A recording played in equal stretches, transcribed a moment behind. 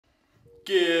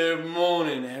Good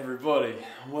morning everybody,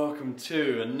 welcome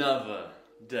to another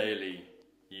daily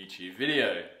YouTube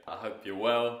video. I hope you're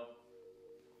well,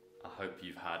 I hope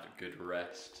you've had a good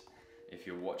rest. If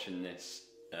you're watching this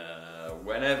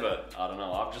whenever, I don't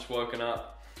know, I've just woken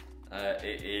up.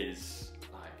 It is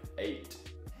like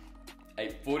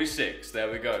 8:46,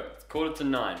 there we go, it's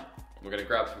 8:45. We're gonna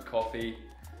grab some coffee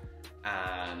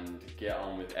and get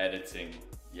on with editing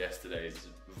yesterday's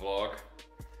vlog.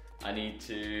 I need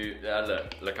to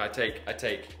look. I take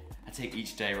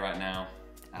each day right now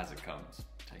as it comes.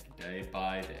 Take it day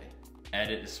by day.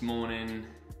 Edit this morning.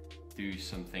 Do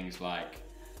some things like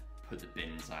put the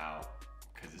bins out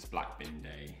because it's black bin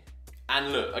day.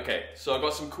 And look, okay. So I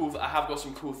have got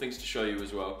some cool things to show you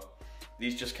as well.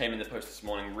 These just came in the post this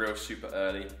morning, real super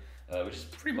early, which is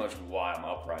pretty much why I'm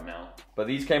up right now. But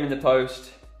these came in the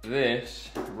post.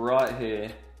 This right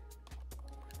here.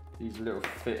 These little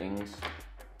fittings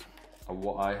are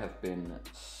what I have been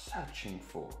searching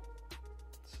for.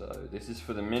 So this is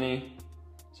for the Mini,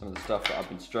 some of the stuff that I've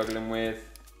been struggling with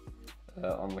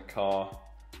on the car.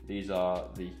 These are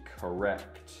the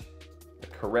correct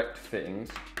fittings,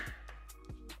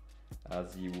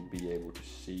 as you will be able to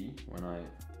see when I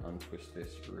untwist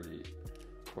this really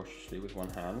cautiously with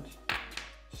one hand.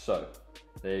 So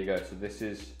there you go. So this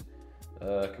is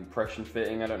a compression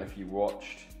fitting. I don't know if you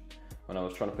watched when I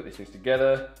was trying to put these things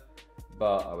together,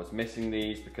 but I was missing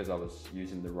these because I was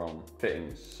using the wrong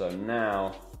fittings. So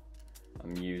now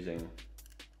I'm using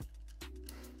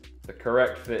the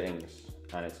correct fittings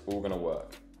and it's all gonna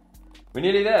work. We're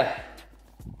nearly there.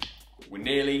 We're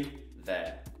nearly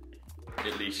there,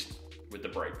 at least with the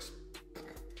brakes.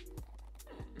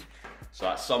 So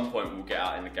at some point we'll get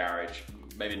out in the garage,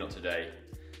 maybe not today,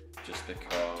 just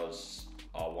because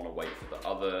I want to wait for the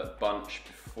other bunch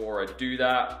before I do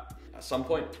that. At some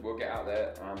point, we'll get out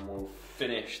there and we'll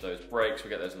finish those brakes, we'll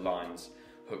get those lines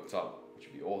hooked up, which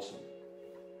would be awesome.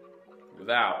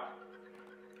 Without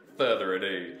further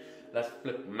ado, let's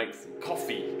flip and make some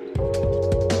coffee.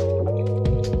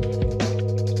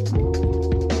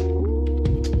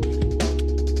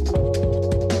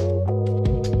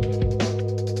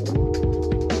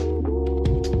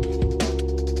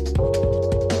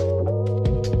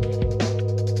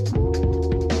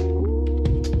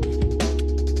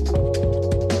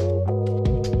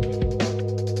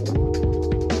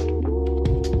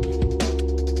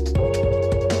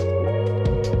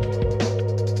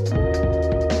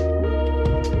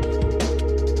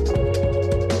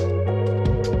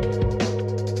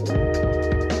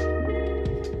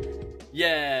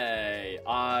 Yay,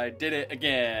 I did it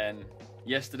again.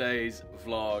 Yesterday's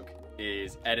vlog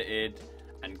is edited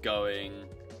and going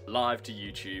live to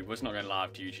YouTube. Well, it's not going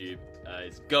live to YouTube.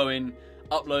 It's going,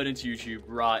 uploading to YouTube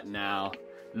right now.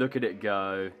 Look at it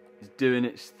go. It's doing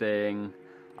its thing.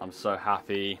 I'm so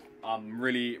happy. I'm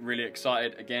really, really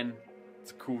excited. Again, it's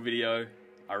a cool video.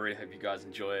 I really hope you guys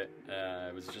enjoy it.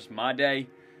 It was just my day,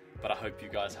 but I hope you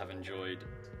guys have enjoyed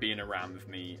being around with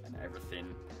me and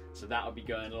everything. So that'll be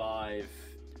going live.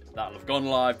 That'll have gone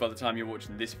live by the time you're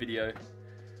watching this video.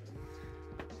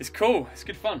 It's cool, it's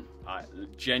good fun. I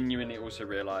genuinely also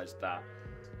realized that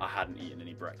I hadn't eaten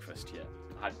any breakfast yet.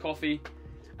 I had coffee,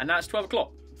 and now it's 12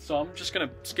 o'clock. So I'm just gonna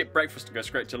skip breakfast and go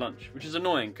straight to lunch, which is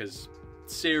annoying because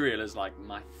cereal is like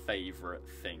my favorite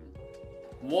thing.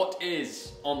 What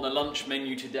is on the lunch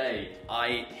menu today?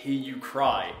 I hear you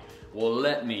cry. Well,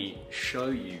 let me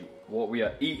show you what we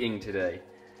are eating today.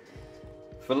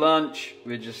 For lunch,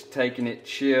 we're just taking it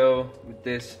chill with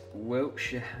this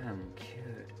Wiltshire ham,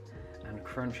 cured and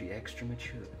crunchy, extra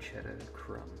mature cheddar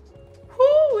crumb.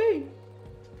 Whoo-wee!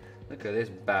 Look at this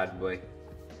bad boy.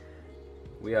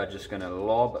 We are just gonna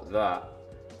lob that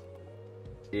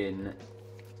in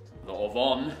the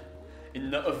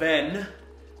oven.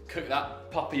 Cook that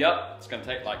puppy up. It's gonna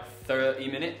take like 30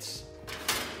 minutes.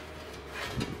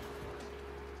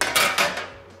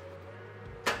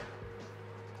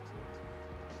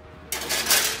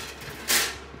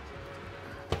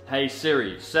 Hey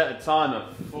Siri, set a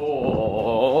timer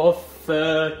for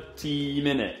 30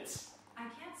 minutes. I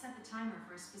can't set the timer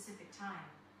for a specific time.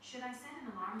 Should I set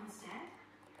an alarm instead?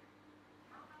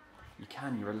 You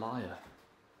can, you're a liar.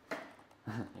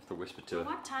 You have to whisper to her.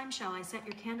 What time shall I set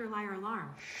your Canderlier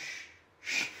alarm?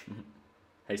 Shh.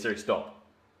 Hey Siri, stop.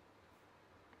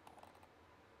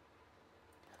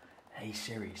 Hey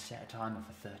Siri, set a timer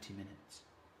for 30 minutes.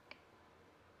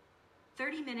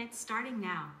 30 minutes starting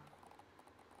now.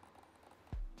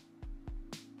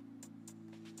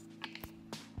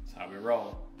 That's how we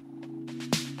roll.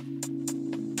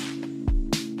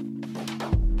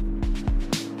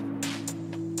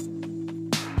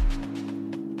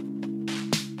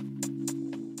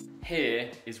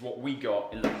 here is what we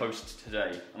got in the post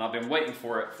today. And I've been waiting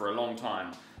for it for a long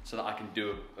time so that I can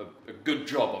do a good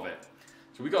job of it.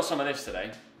 So we got some of this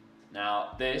today.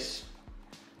 Now this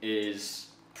is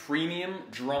premium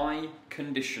dry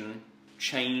condition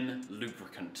chain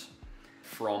lubricant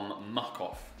from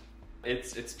Muck-Off.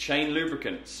 It's chain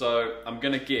lubricant, so I'm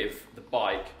gonna give the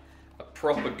bike a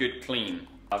proper good clean.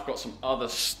 I've got some other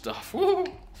stuff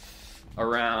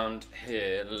around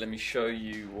here. Let me show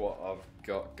you what I've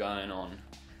got going on.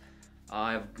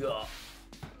 I've got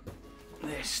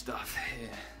this stuff here.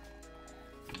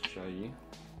 Let me show you.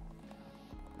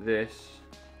 This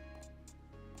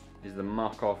is the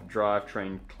Muck-Off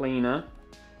drivetrain cleaner.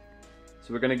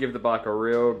 So we're gonna give the bike a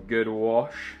real good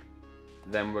wash.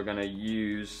 Then we're gonna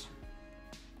use,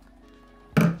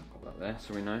 put that there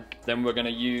so we know. Then we're gonna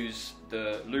use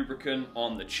the lubricant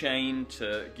on the chain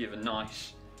to give a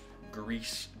nice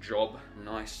grease job,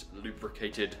 nice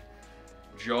lubricated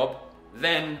job.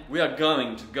 Then we are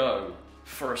going to go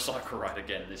for a cycle ride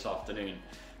again this afternoon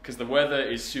because the weather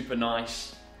is super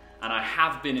nice and I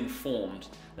have been informed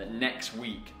that next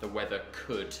week the weather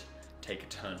could take a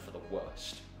turn for the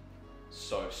worst.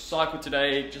 So cycle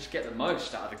today, just get the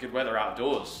most out of the good weather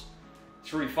outdoors.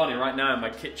 It's really funny right now in my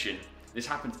kitchen. This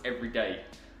happens every day.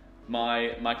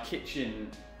 My kitchen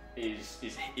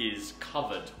is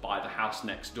covered by the house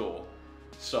next door.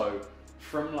 So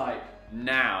from like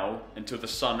now until the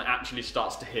sun actually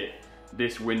starts to hit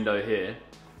this window here,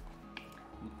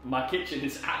 my kitchen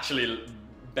is actually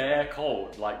bare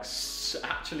cold, like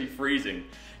actually freezing.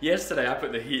 Yesterday I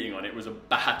put the heating on, it was a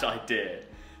bad idea.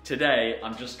 Today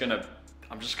I'm just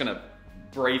gonna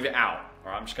brave it out.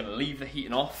 All right, I'm just gonna leave the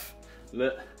heating off.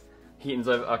 Look, heating's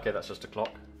over. Okay, that's just a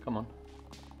clock. Come on.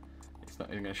 It's not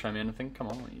even gonna show me anything. Come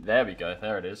on. There we go.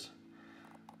 There it is.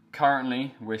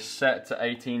 Currently, we're set to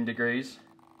 18 degrees.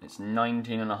 It's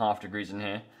 19.5 degrees in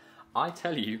here. I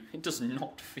tell you, it does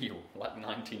not feel like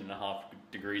 19.5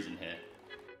 degrees in here.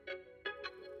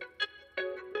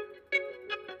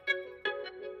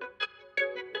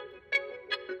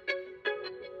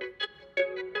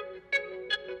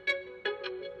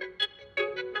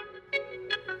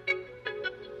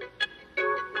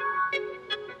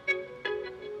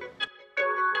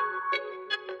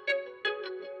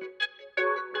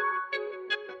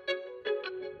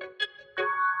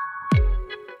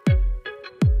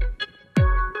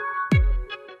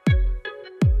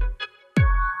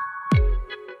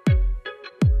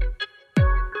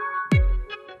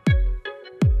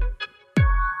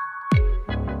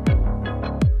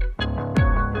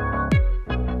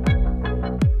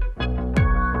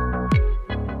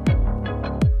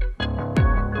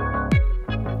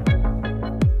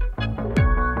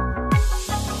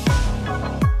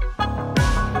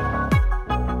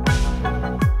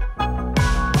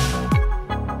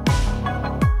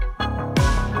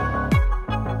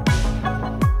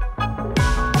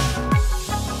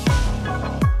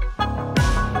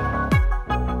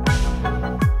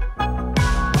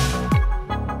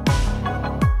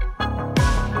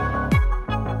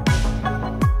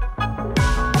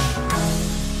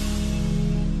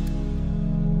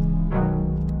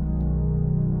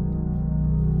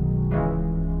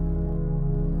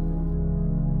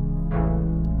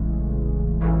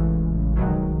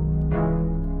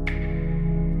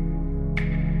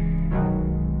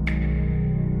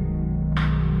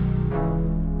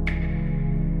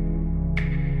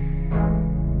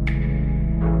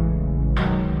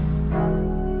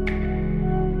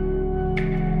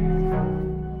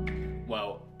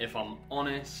 If I'm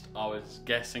honest, I was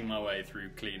guessing my way through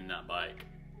cleaning that bike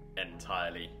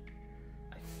entirely.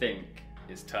 I think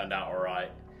it's turned out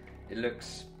alright. It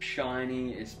looks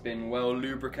shiny, it's been well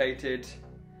lubricated.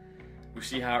 We'll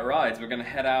see how it rides. We're gonna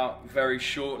head out very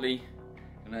shortly.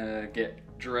 Gonna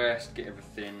get dressed, get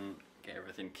everything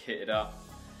kitted up,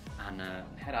 and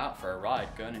head out for a ride.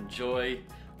 Go and enjoy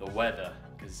the weather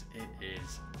because it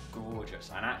is gorgeous.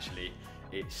 And actually,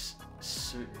 it's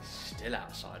still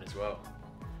outside as well.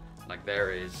 Like there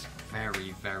is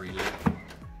very, very little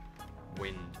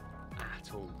wind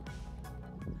at all.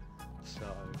 So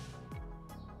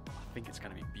I think it's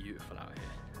gonna be beautiful out here.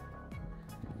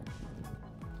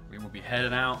 We will be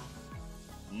heading out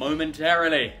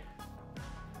momentarily.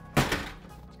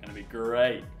 It's gonna be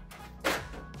great. There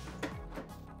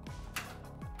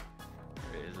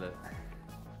it is, look.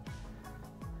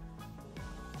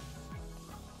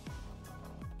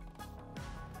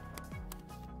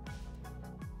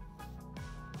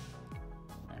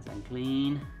 Nice and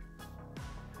clean,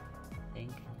 I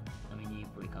think. I mean, you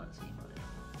probably can't see much.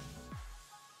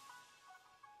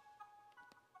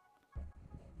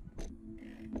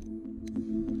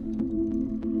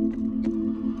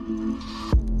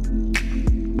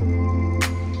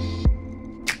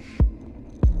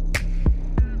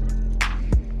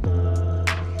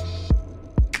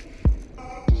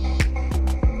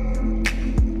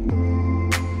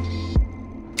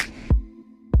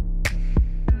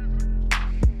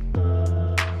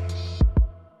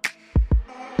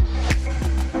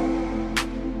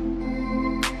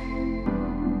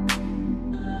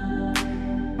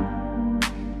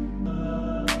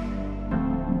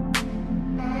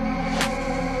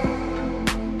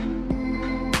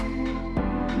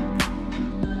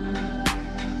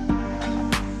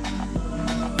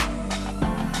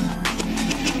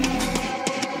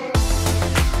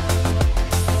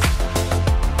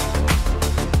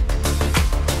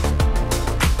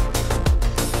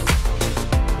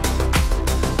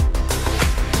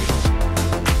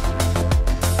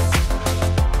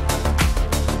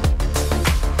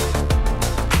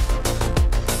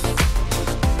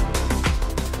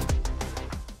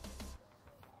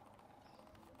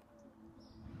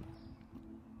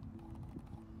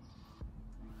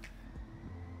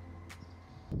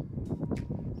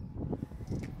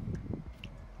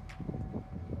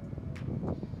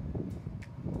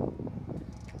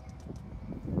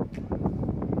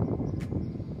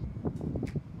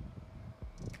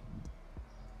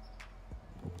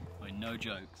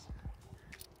 jokes.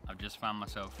 I've just found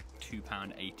myself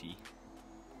 £2.80.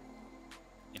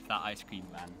 If that ice cream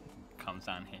van comes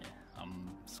down here, I'm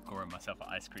scoring myself an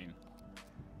ice cream.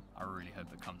 I really hope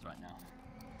it comes right now.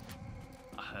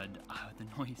 I heard the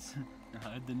noise. I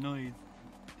heard the noise.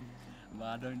 But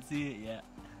I don't see it yet.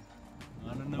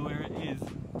 I don't know where it is.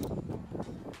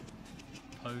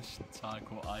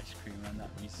 Post-cycle ice cream, man,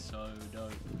 that'd be so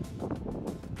dope.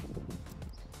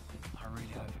 I really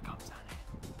hope it comes down here.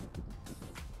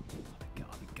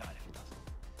 I'll be gutted if it doesn't.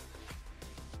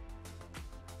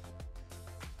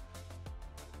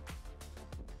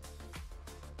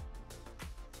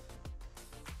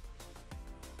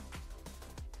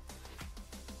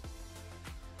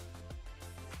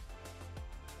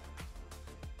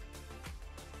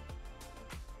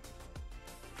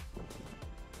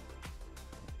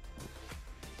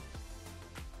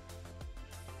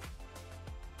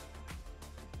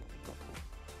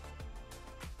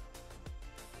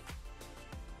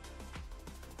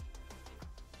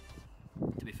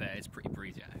 To be fair, it's pretty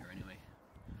breezy out here anyway.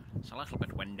 It's a little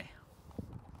bit windy.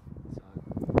 So,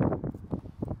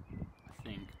 I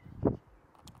think,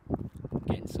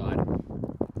 get inside,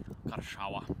 got a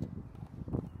shower,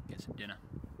 get some dinner.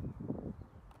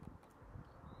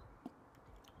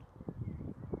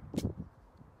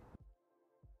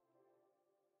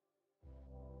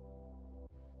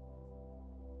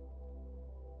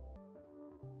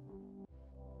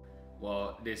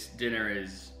 Well, this dinner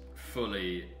is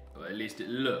fully, or at least it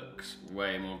looks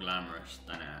way more glamorous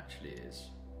than it actually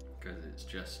is, because it's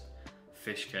just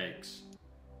fish cakes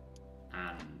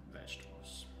and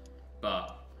vegetables.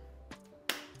 But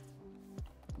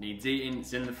needs eating,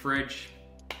 it's in the fridge,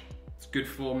 it's good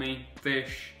for me.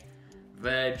 Fish,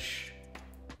 veg,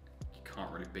 you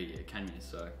can't really beat it, can you?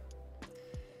 So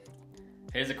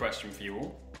here's a question for you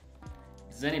all.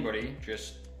 Does anybody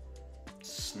just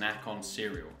snack on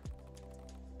cereal?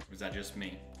 Or is that just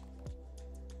me?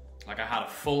 Like, I had a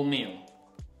full meal.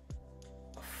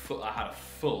 I had a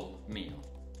full meal.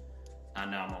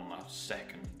 And now I'm on my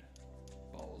second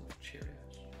bowl of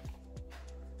Cheerios.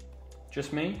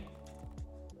 Just me?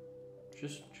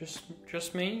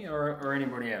 Just me or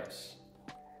anybody else?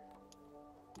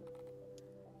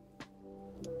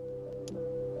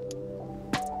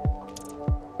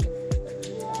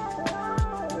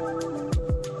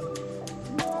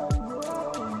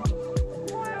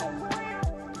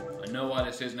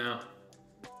 This is now.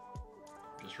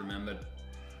 Just remembered,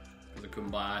 because I couldn't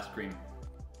buy ice cream.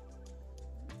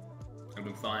 I've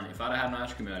been fine. If I'd had an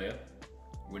ice cream earlier,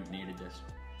 I wouldn't have needed this.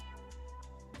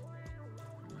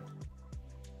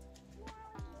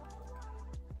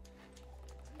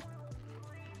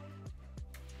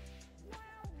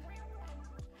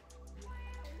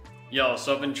 Yo,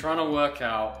 so I've been trying to work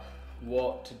out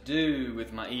what to do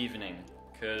with my evening,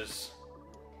 because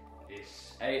it's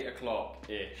 8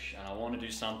 o'clock-ish and I want to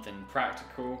do something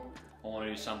practical, I want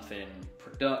to do something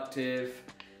productive,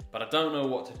 but I don't know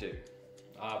what to do.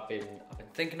 I've been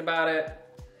thinking about it,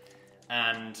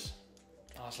 and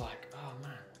I was like, oh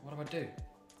man, what do I do?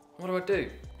 What do I do?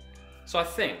 So I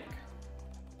think,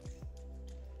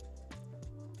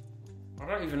 I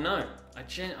don't even know. I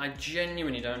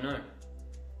genuinely don't know.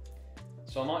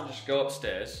 So I might just go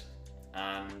upstairs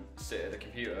and sit at the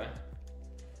computer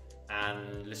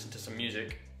and listen to some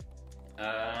music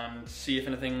and see if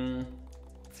I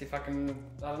can,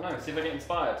 I don't know, see if I get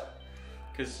inspired.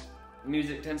 Because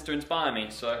music tends to inspire me,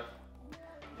 so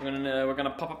we're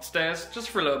gonna pop upstairs just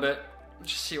for a little bit and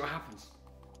just see what happens.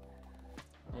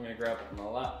 I'm gonna grab my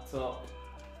laptop,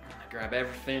 I'm gonna grab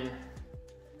everything,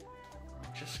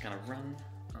 I'm just gonna run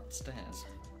upstairs.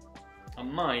 I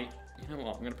might, you know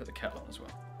what, I'm gonna put the kettle on as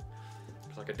well.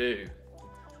 Because I could do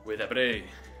with a brie.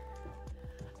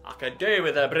 I could do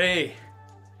with a brie.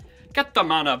 Get the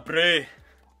man a brie.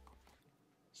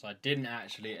 So I didn't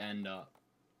actually end up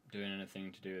doing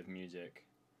anything to do with music.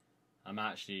 I'm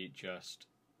actually just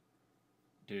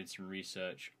doing some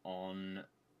research on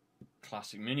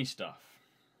classic mini stuff.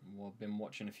 Well, I've been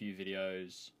watching a few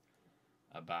videos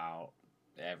about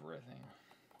everything.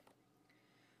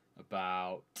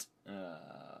 About,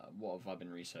 what have I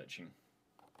been researching?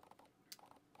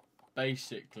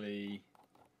 Basically,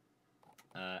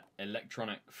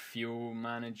 electronic fuel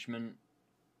management.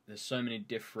 There's so many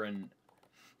different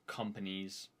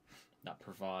companies that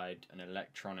provide an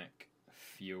electronic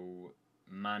fuel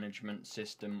management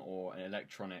system or an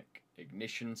electronic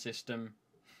ignition system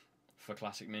for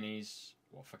classic minis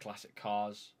or for classic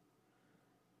cars,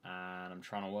 and I'm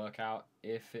trying to work out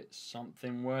if it's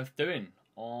something worth doing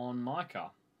on my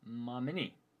car, my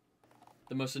Mini.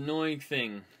 The most annoying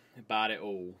thing about it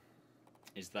all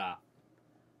is that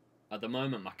at the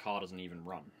moment my car doesn't even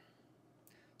run.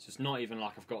 So it's not even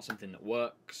like I've got something that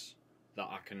works that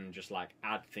I can just like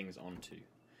add things onto.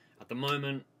 At the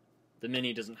moment, the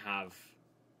Mini doesn't have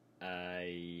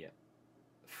a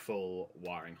full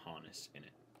wiring harness in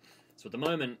it. So at the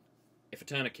moment, if I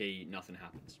turn a key, nothing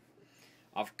happens.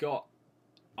 I've got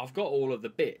all of the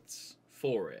bits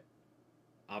for it.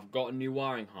 I've got a new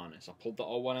wiring harness. I pulled the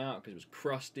old one out because it was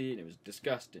crusty and it was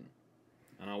disgusting.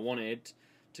 And I wanted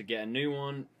to get a new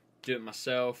one, do it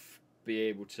myself, be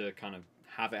able to kind of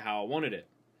have it how I wanted it.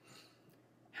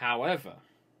 However,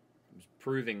 it was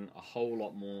proving a whole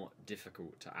lot more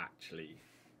difficult to actually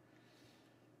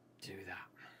do that.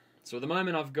 So at the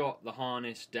moment I've got the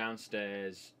harness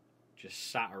downstairs,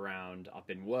 just sat around. I've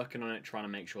been working on it, trying to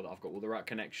make sure that I've got all the right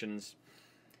connections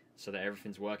so that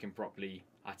everything's working properly.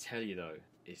 I tell you though,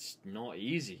 it's not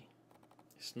easy.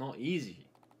 It's not easy.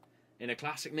 In a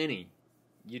classic Mini,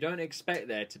 you don't expect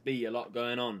there to be a lot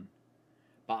going on.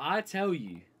 But I tell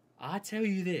you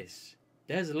this,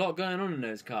 there's a lot going on in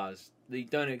those cars that you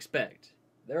don't expect.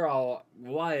 There are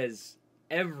wires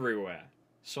everywhere.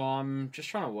 So I'm just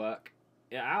trying to work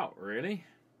it out, really.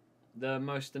 The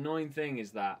most annoying thing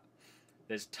is that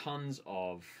there's tons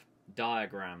of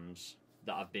diagrams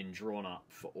that have been drawn up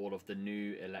for all of the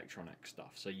new electronic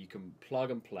stuff. So you can plug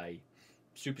and play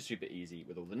super easy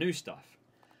with all the new stuff.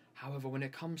 However, when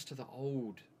it comes to the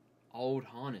old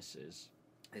harnesses,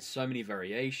 there's so many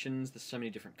variations, there's so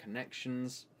many different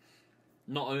connections.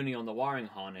 Not only on the wiring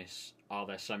harness are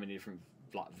there so many different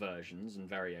like versions and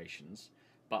variations,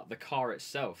 but the car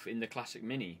itself, in the classic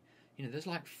Mini, you know, there's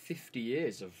like 50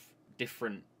 years of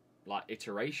different like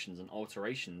iterations and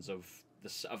alterations of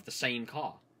the same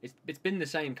car. It's been the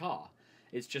same car.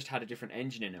 It's just had a different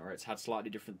engine in it, or it's had slightly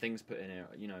different things put in it,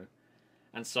 you know.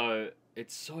 And so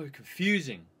it's so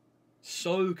confusing.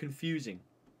 So confusing.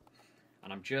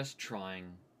 And I'm just trying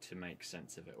to make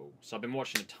sense of it all. So I've been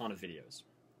watching a ton of videos.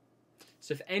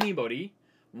 So if anybody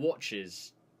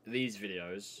watches these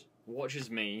videos, watches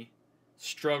me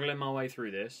struggling my way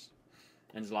through this,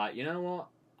 and is like, you know what,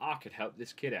 I could help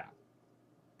this kid out.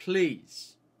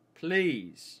 Please,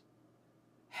 please,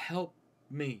 help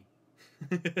me.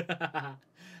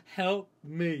 Help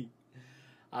me.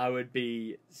 I would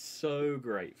be so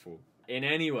grateful. In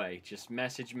any way, just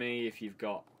message me if you've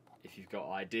got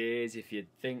ideas, if you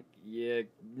think you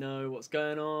know what's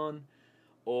going on,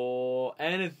 or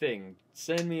anything.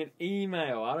 Send me an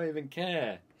email, I don't even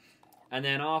care. And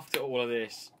then after all of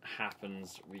this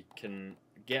happens, we can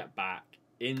get back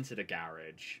into the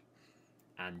garage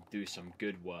and do some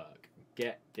good work.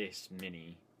 Get this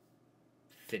Mini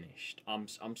finished. I'm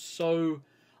so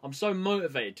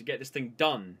motivated to get this thing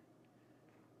done.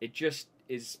 It just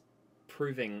is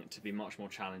proving to be much more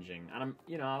challenging. And I'm,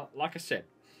 you know, like I said,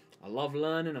 I love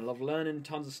learning. I love learning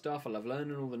tons of stuff. I love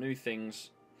learning all the new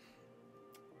things.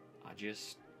 I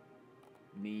just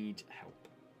need help.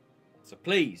 So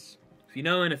please, if you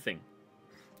know anything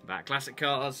about classic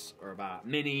cars or about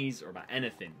Minis or about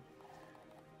anything,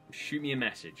 shoot me a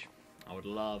message. I would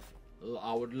love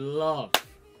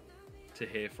to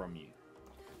hear from you.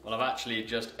 Well, I've actually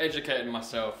just educated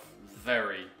myself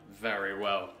very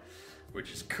well,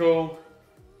 which is cool.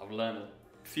 I've learned a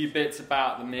few bits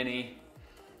about the Mini.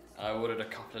 I ordered a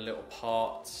couple of little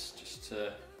parts just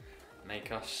to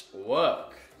make us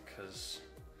work, because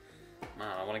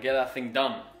man, I want to get that thing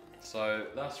done. So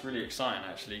that's really exciting,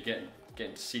 actually, getting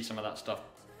to see some of that stuff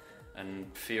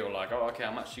and feel like, oh, okay,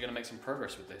 I'm actually going to make some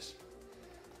progress with this.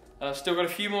 I've still got a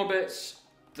few more bits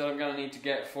that I'm going to need to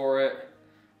get for it,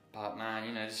 but man,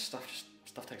 you know, stuff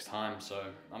takes time, so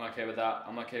I'm okay with that.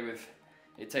 I'm okay with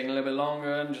it taking a little bit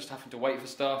longer and just having to wait for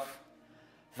stuff.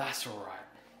 That's all right.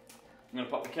 I'm going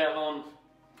to pop the kettle on,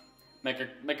 make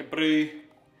a brew,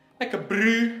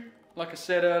 like I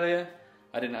said earlier.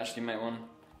 I didn't actually make one.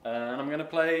 And I'm going to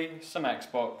play some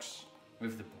Xbox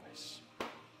with the boys.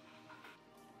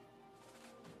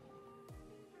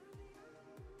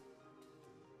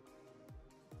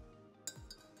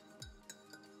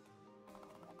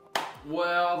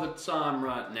 Well, the time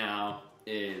right now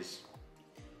is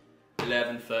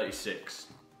 11:36.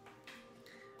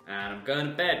 And I'm going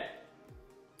to bed.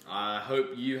 I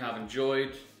hope you have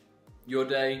enjoyed your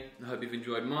day. I hope you've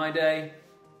enjoyed my day.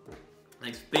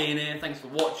 Thanks for being here. Thanks for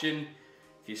watching.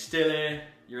 If you're still here,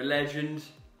 you're a legend.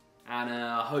 And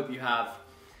I hope you have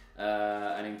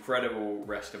an incredible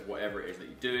rest of whatever it is that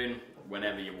you're doing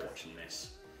whenever you're watching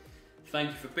this.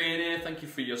 Thank you for being here. Thank you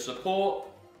for your support.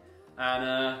 And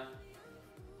I'll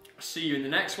see you in the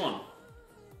next one,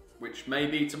 which may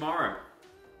be tomorrow.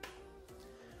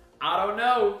 I don't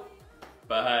know.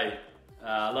 But hey,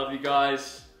 I love you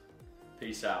guys.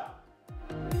 Peace out.